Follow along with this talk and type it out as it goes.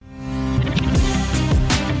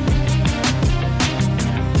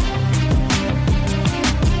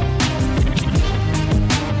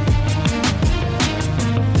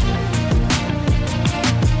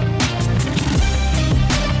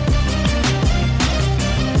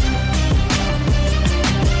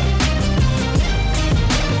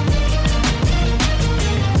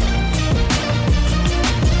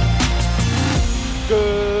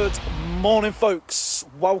Morning folks,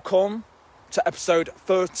 welcome to episode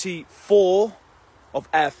 34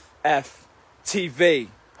 of FFTV.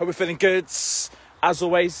 Hope you're feeling good. As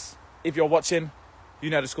always, if you're watching, you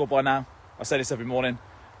know the score by now. I say this every morning.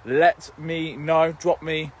 Let me know, drop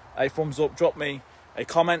me a thumbs up, drop me a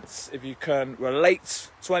comment if you can relate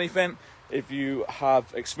to anything, if you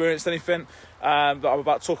have experienced anything that I'm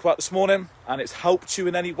about to talk about this morning and it's helped you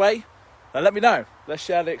in any way, then let me know. Let's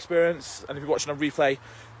share the experience, and if you're watching a replay,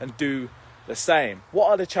 then do the same. What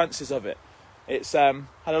are the chances of it? It's had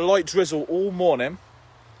a light drizzle all morning,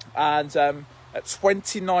 and at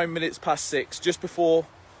 29 minutes past 6, just before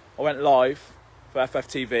I went live for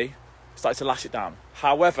FFTV, started to lash it down.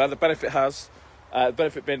 However, the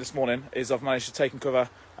benefit being this morning is I've managed to take and cover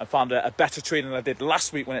and found a better tree than I did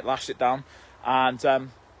last week when it lashed it down, and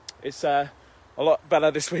it's a lot better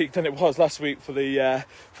this week than it was last week for the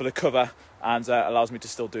cover, and allows me to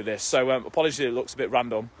still do this. So apologies, it looks a bit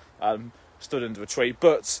random. Stood under a tree,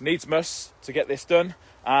 but needs must to get this done.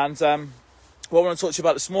 And what I want to talk to you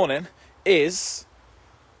about this morning is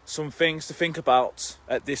some things to think about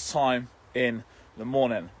at this time in the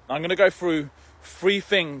morning. I'm going to go through 3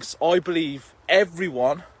 things I believe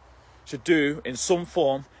everyone should do in some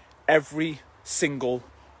form every single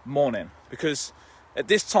morning, because at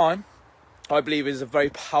this time I believe is a very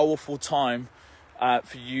powerful time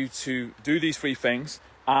for you to do these 3 things,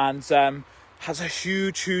 and has a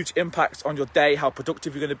huge impact on your day, how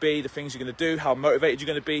productive you're going to be, the things you're going to do, how motivated you're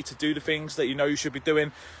going to be to do the things that you know you should be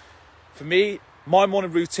doing. For me, my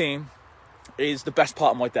morning routine is the best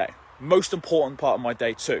part of my day, most important part of my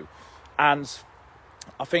day too. And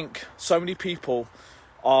I think so many people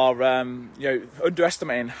are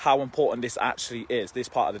underestimating how important this actually is, this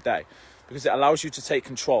part of the day, because it allows you to take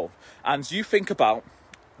control. And you think about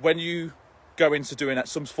when you go into doing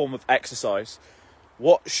some form of exercise,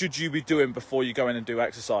 what should you be doing before you go in and do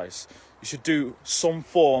exercise? You should do some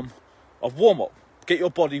form of warm-up. Get your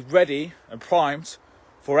body ready and primed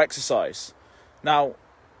for exercise. Now,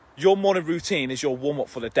 your morning routine is your warm-up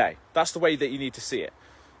for the day. That's the way that you need to see it.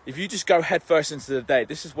 If you just go head first into the day,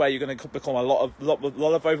 this is where you're going to become a lot of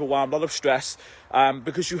overwhelm, a lot of stress,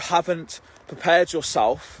 because you haven't prepared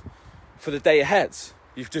yourself for the day ahead.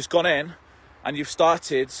 You've just gone in and you've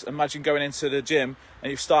started, imagine going into the gym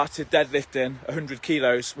and you've started deadlifting 100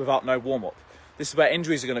 kilos without no warm-up. This is where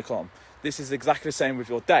injuries are going to come. This is exactly the same with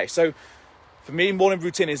your day. So for me, morning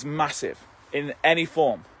routine is massive in any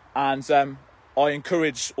form. And I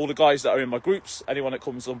encourage all the guys that are in my groups, anyone that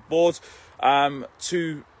comes on board,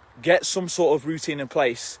 to get some sort of routine in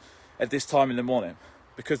place at this time in the morning,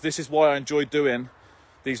 because this is why I enjoy doing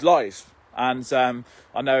these lives. And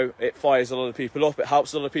I know it fires a lot of people up, it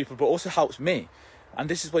helps a lot of people, but also helps me. And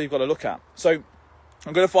this is what you've got to look at. So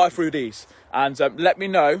I'm going to fire through these, and let me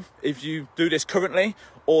know if you do this currently,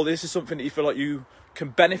 or this is something that you feel like you can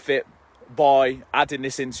benefit by adding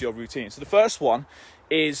this into your routine. So the first one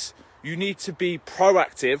is you need to be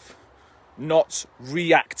proactive, not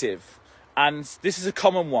reactive. And this is a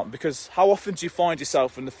common one, because how often do you find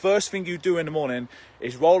yourself when the first thing you do in the morning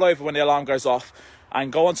is roll over when the alarm goes off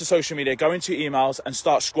and go onto social media, go into your emails and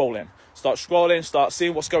start scrolling, start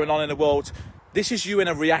seeing what's going on in the world. This is you in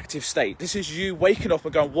a reactive state. This is you waking up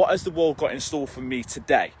and going, what has the world got in store for me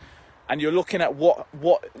today? And you're looking at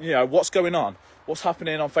what's going on, what's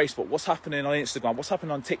happening on Facebook, what's happening on Instagram, what's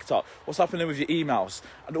happening on TikTok, what's happening with your emails.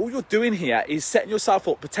 And all you're doing here is setting yourself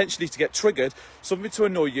up potentially to get triggered, something to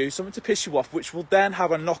annoy you, something to piss you off, which will then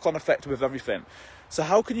have a knock-on effect with everything. So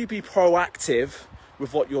how can you be proactive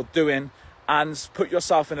with what you're doing and put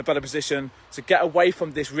yourself in a better position to get away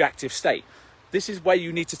from this reactive state? This is where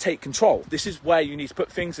you need to take control. This is where you need to put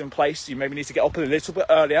things in place. You maybe need to get up a little bit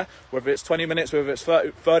earlier, whether it's 20 minutes, whether it's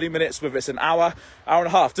 30 minutes, whether it's an hour and a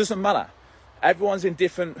half, doesn't matter. Everyone's in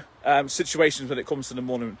different situations when it comes to the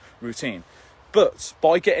morning routine. But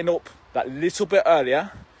by getting up that little bit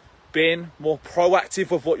earlier, being more proactive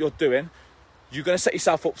with what you're doing, you're going to set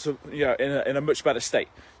yourself up to, in a much better state.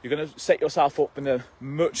 You're going to set yourself up in a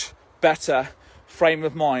much better frame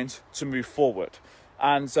of mind to move forward.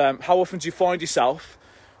 And how often do you find yourself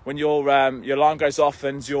when your alarm goes off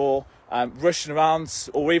and you're rushing around,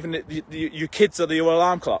 or even your kids are your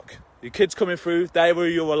alarm clock? Your kids coming through, they were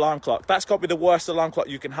your alarm clock. That's got to be the worst alarm clock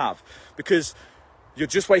you can have, because you're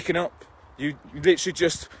just waking up. You literally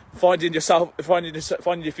just finding your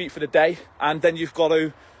feet for the day, and then you've got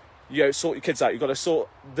to sort your kids out. You've got to sort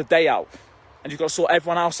the day out, and you've got to sort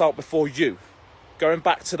everyone else out before you. Going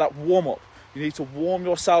back to that warm up. You need to warm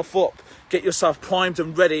yourself up, get yourself primed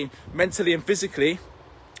and ready mentally and physically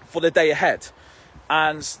for the day ahead.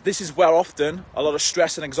 And this is where often a lot of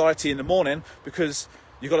stress and anxiety in the morning, because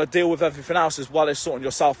you've got to deal with everything else as well as sorting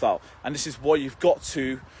yourself out. And this is why you've got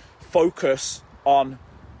to focus on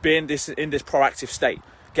being in this proactive state.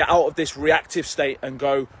 Get out of this reactive state and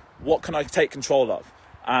go, what can I take control of?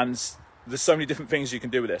 And there's so many different things you can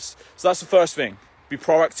do with this. So that's the first thing. Be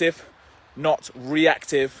proactive, not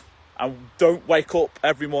reactive, and don't wake up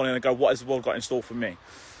every morning and go, what has the world got in store for me?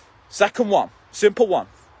 Second one, simple one,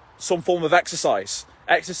 some form of exercise.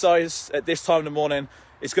 Exercise at this time in the morning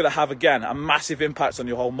is going to have, again, a massive impact on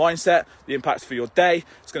your whole mindset, the impact for your day.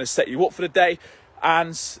 It's going to set you up for the day,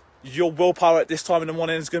 and your willpower at this time in the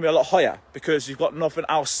morning is going to be a lot higher because you've got nothing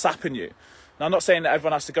else sapping you. Now, I'm not saying that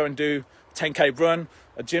everyone has to go and do a 10k run,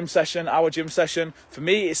 a gym session, hour gym session. For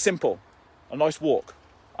me, it's simple, a nice walk.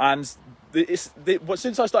 And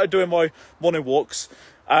since I started doing my morning walks,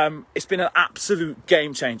 it's been an absolute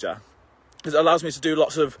game changer. Because it allows me to do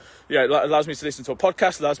lots of, it allows me to listen to a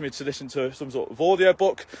podcast, allows me to listen to some sort of audio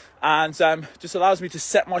book, and just allows me to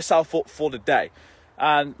set myself up for the day.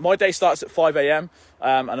 And my day starts at 5 a.m.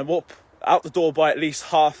 And I'm up out the door by at least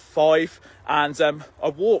 4:30, and I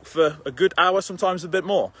walk for a good hour, sometimes a bit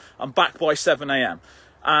more. I'm back by 7 a.m.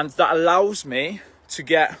 And that allows me to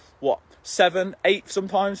get, 7, 8,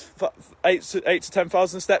 sometimes 8 to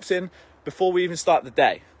 10,000 steps in before we even start the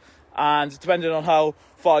day. And depending on how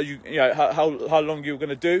far how long you're going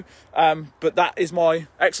to do, but that is my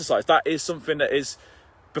exercise. That is something that is,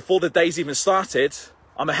 before the day's even started,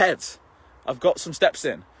 I'm ahead. I've got some steps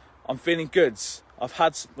in. I'm feeling good. I've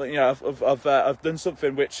had, I've done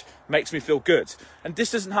something which makes me feel good. And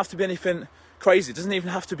this doesn't have to be anything crazy. It doesn't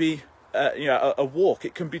even have to be, a walk.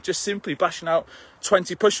 It can be just simply bashing out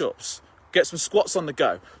 20 push-ups, get some squats on the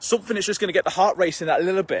go. Something that's just going to get the heart racing that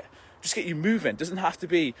little bit. Just get you moving. It doesn't have to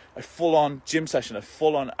be a full-on gym session, a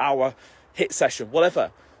full-on hour HIIT session,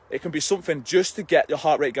 whatever. It can be something just to get your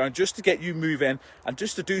heart rate going, just to get you moving, and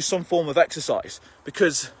just to do some form of exercise,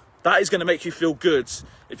 because that is going to make you feel good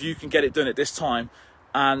if you can get it done at this time,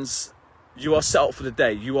 and you are set up for the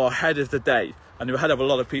day. You are ahead of the day, and you're ahead of a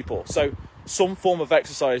lot of people. So some form of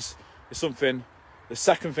exercise is something, the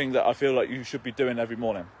second thing that I feel like you should be doing every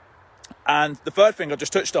morning. And the third thing I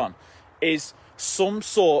just touched on is some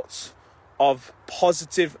sort of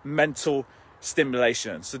positive mental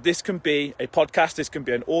stimulation. So this can be a podcast, this can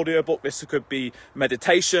be an audiobook, this could be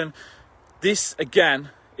meditation. This, again,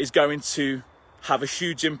 is going to have a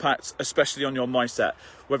huge impact, especially on your mindset.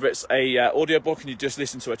 Whether it's a audiobook and you just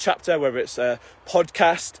listen to a chapter, whether it's a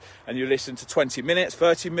podcast and you listen to 20 minutes,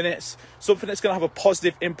 30 minutes, something that's going to have a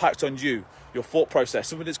positive impact on you, your thought process,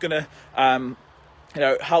 something that's going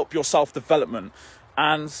to help your self-development.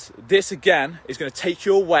 And this, again, is going to take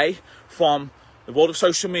you away from the world of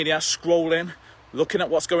social media, scrolling, looking at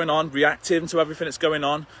what's going on, reacting to everything that's going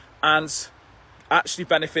on, and actually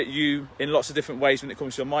benefit you in lots of different ways when it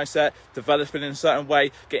comes to your mindset, developing in a certain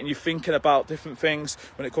way, getting you thinking about different things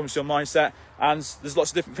when it comes to your mindset. And there's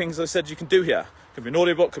lots of different things, as I said, you can do here. It could be an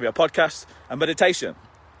audiobook, could be a podcast, and meditation.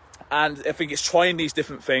 And I think it's trying these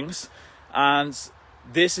different things. And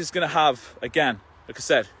this is going to have, again, like I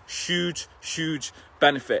said, huge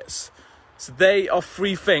benefits. So they are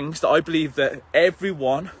 3 things that I believe that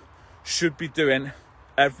everyone should be doing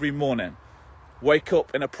every morning. Wake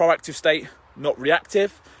up in a proactive state, not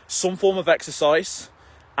reactive, some form of exercise,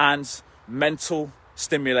 and mental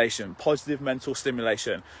stimulation, positive mental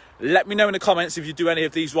stimulation. Let me know in the comments if you do any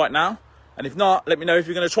of these right now, and if not, let me know if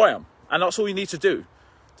you're going to try them. And that's all you need to do.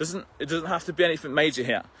 It doesn't have to be anything major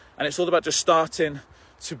here, and it's all about just starting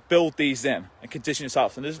to build these in and condition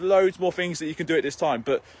yourself. And there's loads more things that you can do at this time,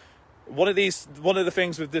 but one of the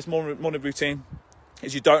things with this morning routine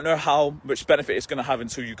is you don't know how much benefit it's going to have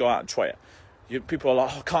until you go out and try it. People are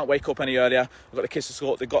like, I can't wake up any earlier, I've got the kids to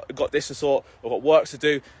sort, they've got this to sort, I've got work to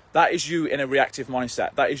do. That is you in a reactive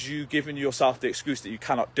mindset. That is you giving yourself the excuse that you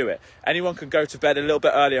cannot do it. Anyone can go to bed a little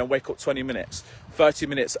bit earlier and wake up 20 minutes, 30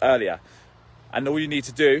 minutes earlier. And all you need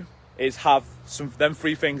to do is have them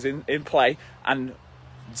 3 things in play and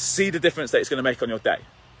see the difference that it's going to make on your day.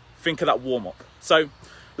 Think of that warm-up. So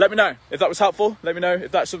let me know if that was helpful. Let me know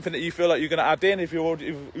if that's something that you feel like you're going to add in. If you're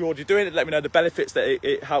already doing it, let me know the benefits that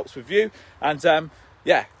it helps with you. And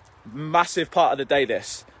massive part of the day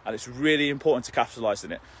this, and it's really important to capitalise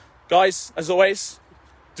on it. Guys, as always,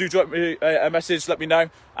 do drop me a message, let me know,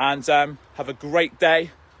 and have a great day, and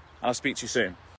I'll speak to you soon.